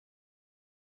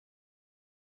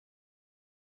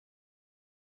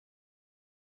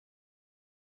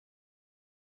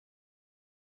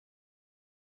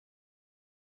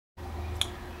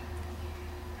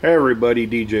Hey everybody,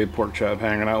 DJ Porkchop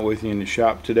hanging out with you in the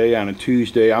shop today on a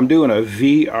Tuesday. I'm doing a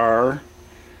VR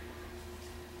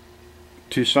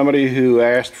to somebody who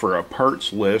asked for a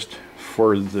parts list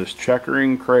for this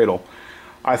Checkering Cradle.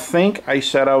 I think I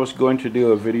said I was going to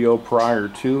do a video prior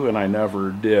to, and I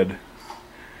never did.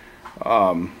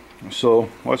 So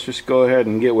let's just go ahead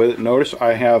and get with it. Notice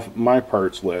I have my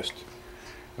parts list,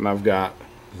 and I've got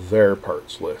their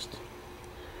parts list.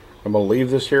 I'm going to leave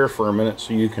this here for a minute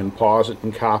so you can pause it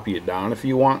and copy it down if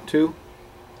you want to.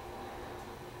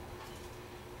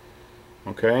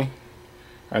 Okay?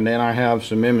 And then I have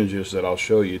some images that I'll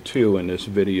show you too in this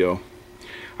video.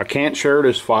 I can't share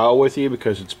this file with you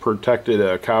because it's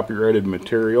protected copyrighted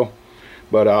material,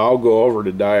 but I'll go over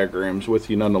the diagrams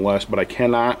with you nonetheless, but I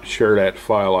cannot share that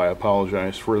file. I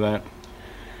apologize for that.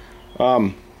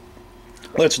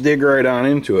 Let's dig right on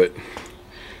into it.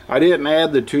 I didn't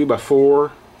add the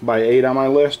 2x4 by 8 on my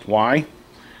list. Why?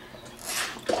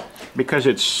 Because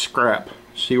it's scrap.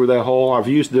 See where that hole? I've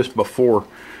used this before.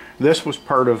 This was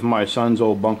part of my son's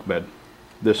old bunk bed,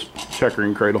 this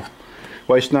Checkering Cradle.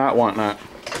 Waste not, want not.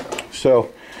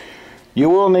 So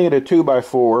you will need a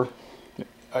 2x4,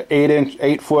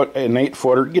 8 foot, an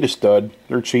 8-footer. Get a stud.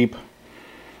 They're cheap.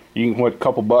 You can what, a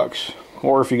couple bucks.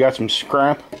 Or if you got some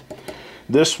scrap,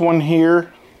 this one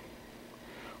here,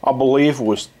 I believe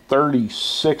was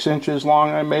 36 inches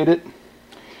long. I made it,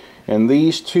 and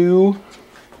these two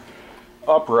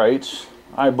uprights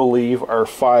I believe are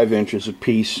 5 inches a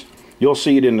piece. You'll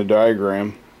see it in the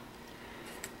diagram.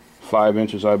 5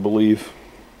 inches I believe,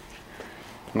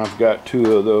 and I've got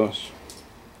 2 of those.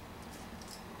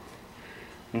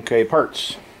 Okay,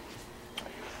 parts.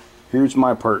 Here's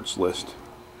my parts list.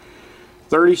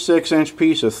 36-inch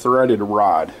piece of threaded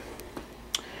rod.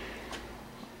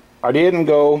 I didn't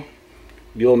go,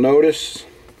 you'll notice,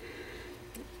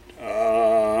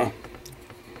 2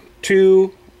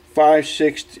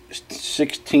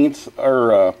 5/16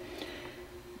 or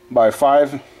by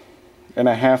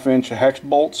 5.5-inch hex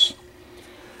bolts.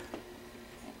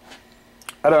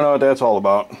 I don't know what that's all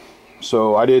about,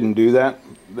 so I didn't do that.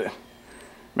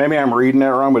 Maybe I'm reading that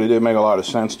wrong, but it didn't make a lot of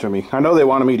sense to me. I know they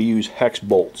wanted me to use hex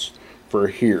bolts for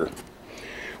here.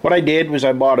 What I did was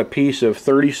I bought a piece of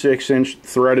 36-inch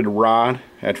threaded rod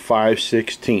at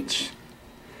 5/16.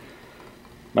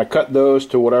 I cut those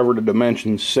to whatever the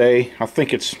dimensions say. I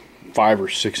think it's 5 or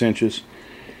 6 inches.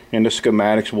 In the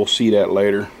schematics, we'll see that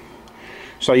later.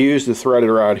 So I used the threaded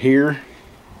rod here,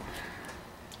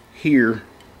 here,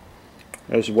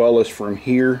 as well as from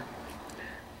here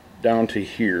down to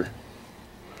here.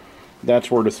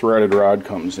 That's where the threaded rod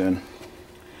comes in.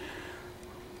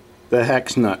 The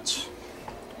hex nuts.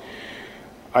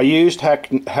 I used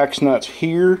hex nuts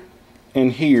here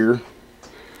and here,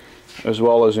 as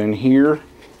well as in here,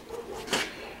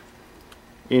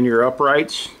 in your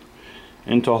uprights,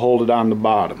 and to hold it on the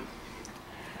bottom.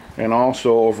 And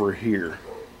also over here.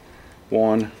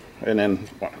 1, and then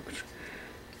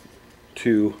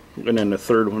 2, and then the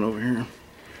third one over here.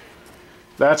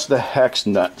 That's the hex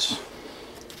nuts.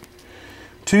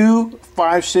 2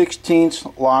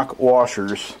 5/16 lock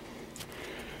washers.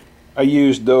 I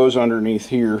used those underneath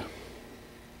here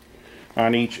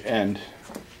on each end.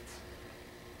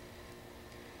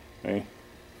 Okay.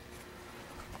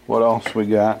 What else we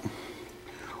got?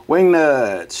 Wing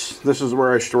nuts. This is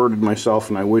where I shorted myself,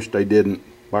 and I wished I didn't.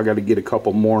 I got to get a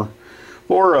couple more.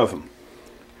 4 of them.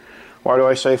 Why do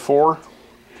I say 4?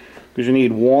 Because you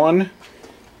need 1,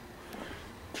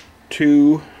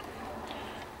 2,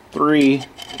 3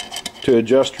 to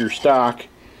adjust your stock,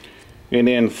 and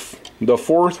then the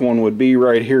 4th one would be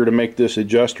right here to make this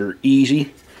adjuster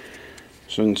easy.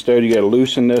 So instead you got to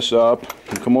loosen this up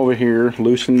and come over here,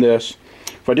 loosen this.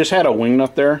 If I just had a wing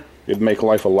nut there, it'd make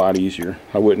life a lot easier.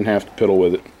 I wouldn't have to piddle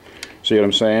with it. See what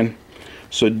I'm saying?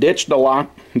 So ditch the lock,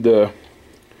 the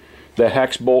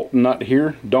hex bolt nut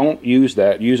here. Don't use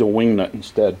that. Use a wing nut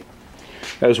instead.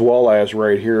 As well as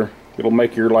right here. It'll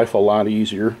make your life a lot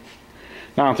easier.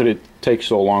 Not that it takes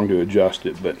so long to adjust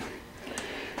it, but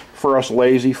for us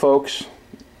lazy folks,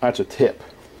 that's a tip.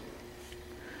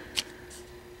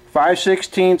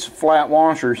 5/16 flat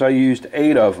washers, I used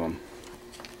 8 of them.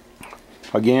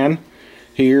 Again,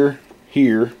 here,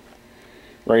 here,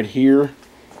 right here,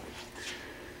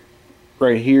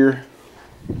 right here,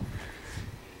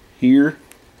 here,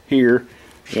 here,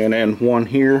 and then 1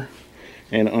 here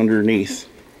and underneath.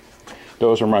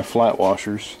 Those are my flat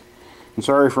washers. I'm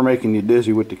sorry for making you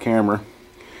dizzy with the camera.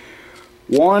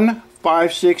 1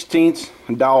 5/16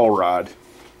 dowel rod.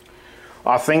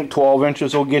 I think 12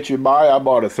 inches will get you by. I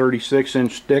bought a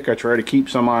 36-inch stick. I try to keep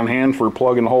some on hand for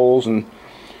plugging holes and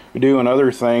doing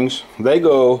other things. They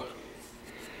go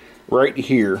right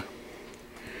here.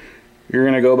 You're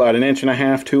going to go about 1.5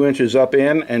 inches, 2 inches up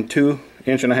in, and 2.5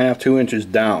 inches, 2 inches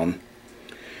down.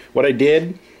 What I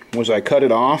did was I cut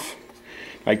it off.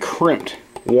 I crimped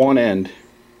one end,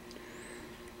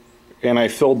 and I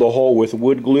filled the hole with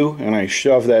wood glue, and I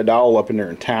shoved that dowel up in there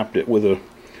and tapped it with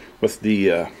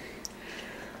the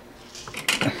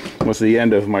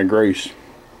end of my grace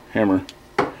hammer.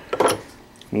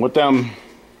 And what them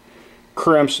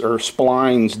crimps or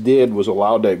splines did was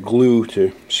allowed that glue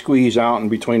to squeeze out in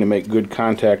between and make good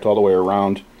contact all the way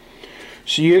around.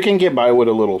 So you can get by with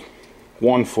a little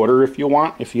 1-footer if you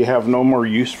want, if you have no more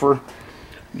use for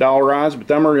dowel rods, but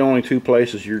them are the only 2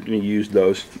 places you're going to use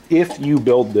those if you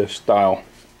build this style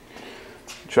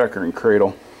checkering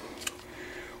cradle.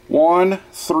 1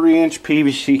 3-inch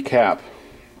PVC cap.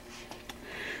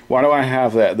 Why do I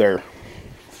have that there?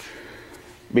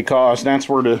 Because that's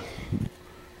where the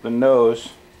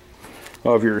nose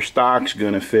of your stock's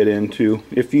going to fit into,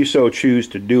 if you so choose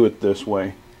to do it this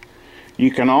way.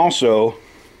 You can also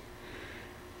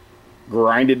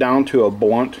grind it down to a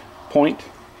blunt point,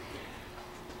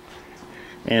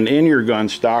 and in your gun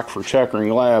stock for Checkering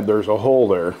Lab there's a hole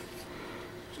there.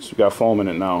 It's got foam in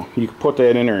it now. You can put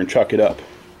that in there and chuck it up.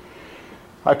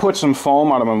 I put some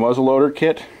foam out of my muzzleloader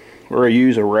kit, or I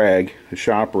use a rag, a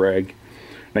shop rag,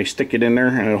 and I stick it in there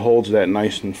and it holds that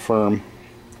nice and firm.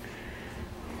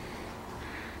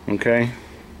 Okay,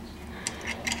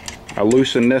 I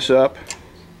loosen this up,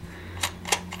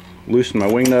 loosen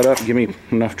my wing nut up, give me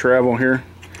enough travel here,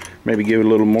 maybe give it a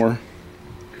little more.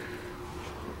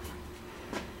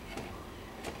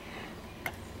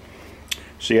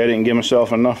 See, I didn't give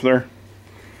myself enough there.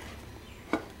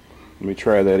 Let me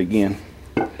try that again.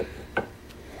 It's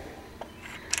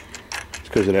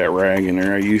because of that rag in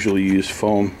there. I usually use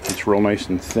foam. It's real nice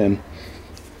and thin.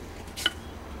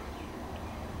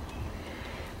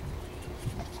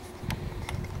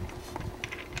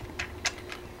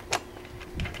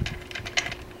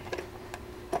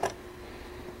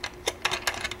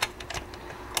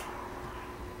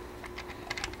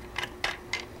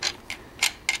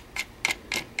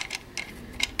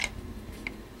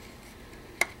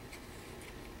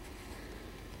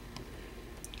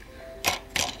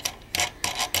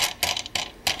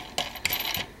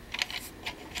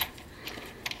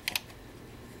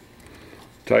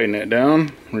 Tighten that down,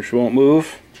 which won't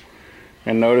move,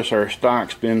 and notice our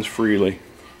stock spins freely.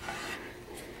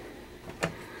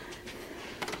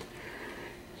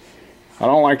 I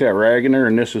don't like that rag in there,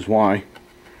 and this is why.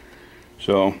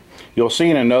 So you'll see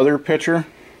in another picture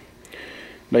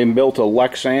they built a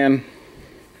Lexan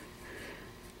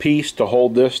piece to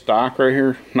hold this stock right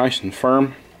here nice and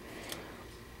firm.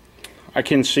 I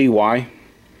can see why.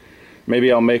 Maybe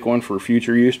I'll make one for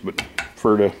future use, but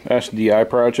for the SDI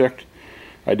project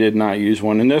I did not use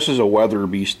one. And this is a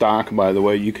Weatherby stock, by the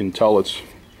way. You can tell it's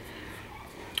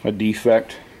a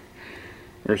defect.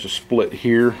 There's a split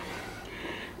here.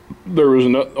 There was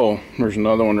there's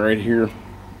another one right here.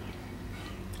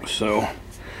 So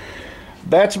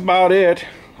that's about it.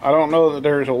 I don't know that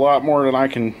there's a lot more that I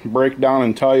can break down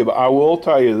and tell you, but I will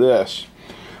tell you this.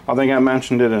 I think I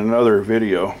mentioned it in another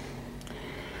video.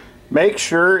 Make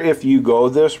sure if you go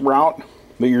this route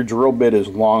that your drill bit is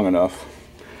long enough.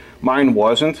 Mine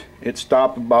wasn't. It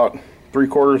stopped about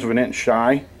 3/4 of an inch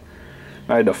shy.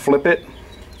 I had to flip it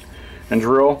and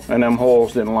drill, and them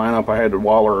holes didn't line up. I had to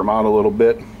waller them out a little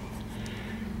bit.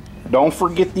 Don't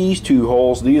forget these 2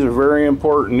 holes. These are very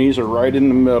important. These are right in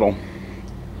the middle.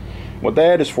 What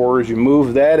that is for is you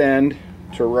move that end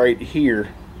to right here,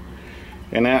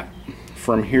 and that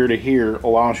from here to here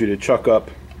allows you to chuck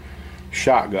up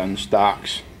shotgun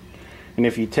stocks. And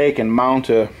if you take and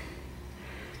mount a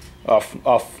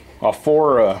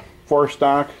 4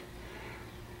 stock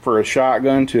for a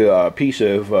shotgun to a piece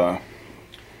of a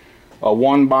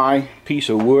 1x piece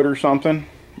of wood or something,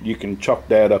 you can chuck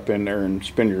that up in there and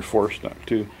spin your 4 stock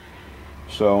too.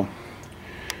 So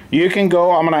you can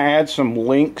go, I'm going to add some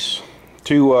links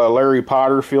to Larry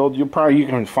Potterfield. You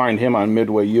can find him on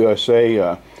Midway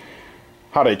USA,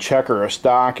 how to checker a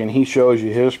stock, and he shows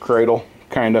you his cradle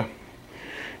kinda.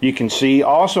 You can see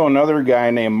also another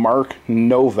guy named Mark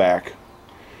Novak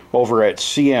over at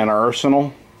CN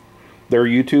Arsenal, their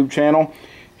YouTube channel.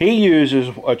 He uses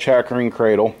a checkering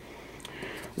cradle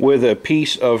with a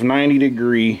piece of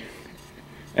 90-degree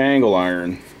angle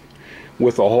iron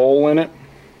with a hole in it,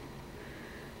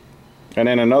 and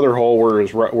then another hole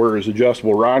where his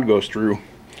adjustable rod goes through.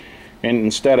 And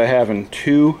instead of having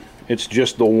 2, it's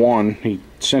just the 1. He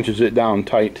cinches it down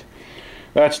tight.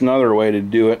 That's another way to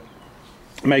do it.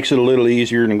 Makes it a little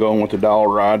easier than going with the dowel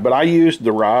rod, but I used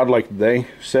the rod like they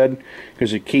said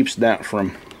because it keeps that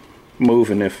from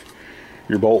moving if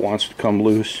your bolt wants to come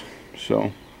loose.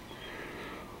 So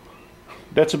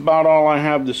that's about all I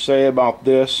have to say about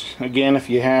this. Again, if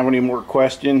you have any more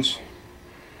questions,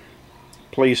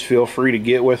 please feel free to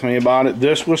get with me about it.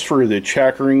 This was for the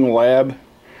Checkering Lab,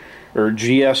 or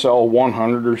GSL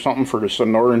 100 or something, for the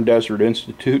Sonoran Desert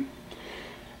Institute.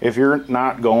 If you're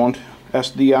not going to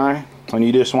SDI and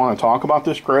you just want to talk about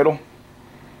this cradle,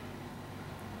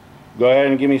 go ahead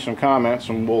and give me some comments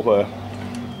and we'll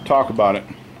talk about it.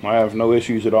 I have no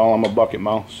issues at all. I'm a bucket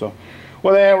mouse. So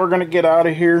with that, we're going to get out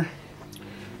of here.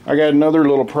 I got another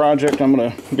little project I'm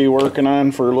going to be working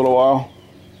on for a little while.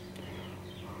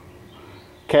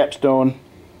 Capstone.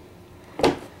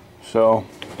 So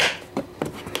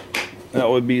that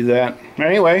would be that.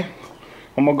 Anyway,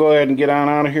 I'm going to go ahead and get on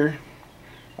out of here.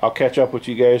 I'll catch up with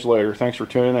you guys later. Thanks for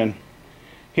tuning in.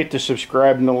 Hit the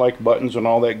subscribe and the like buttons and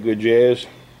all that good jazz.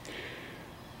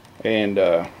 And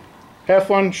have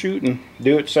fun shooting.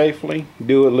 Do it safely.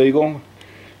 Do it legal.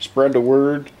 Spread the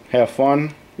word. Have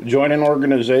fun. Join an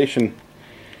organization.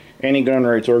 Any gun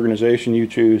rights organization you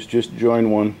choose. Just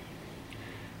join one.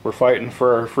 We're fighting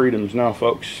for our freedoms now,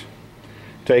 folks.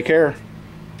 Take care.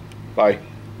 Bye.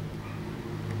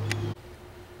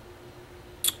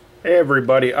 Hey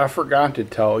everybody, I forgot to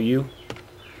tell you,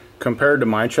 compared to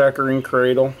my Checkering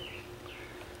Cradle,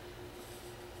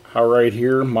 how right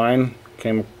here mine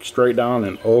came straight down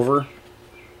and over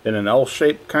in an L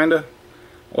shape kinda.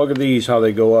 Look at these, how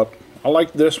they go up. I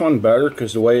like this one better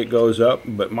because the way it goes up,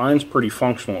 but mine's pretty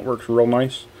functional. It works real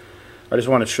nice. I just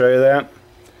want to show you that.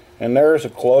 And there's a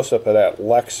close-up of that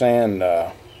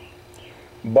Lexan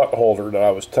butt holder that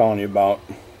I was telling you about.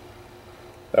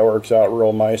 That works out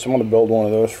real nice. I'm going to build one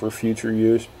of those for future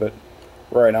use, but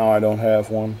right now I don't have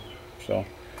one. So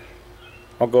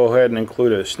I'll go ahead and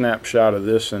include a snapshot of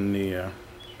this in the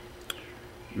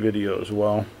video as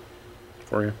well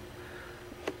for you.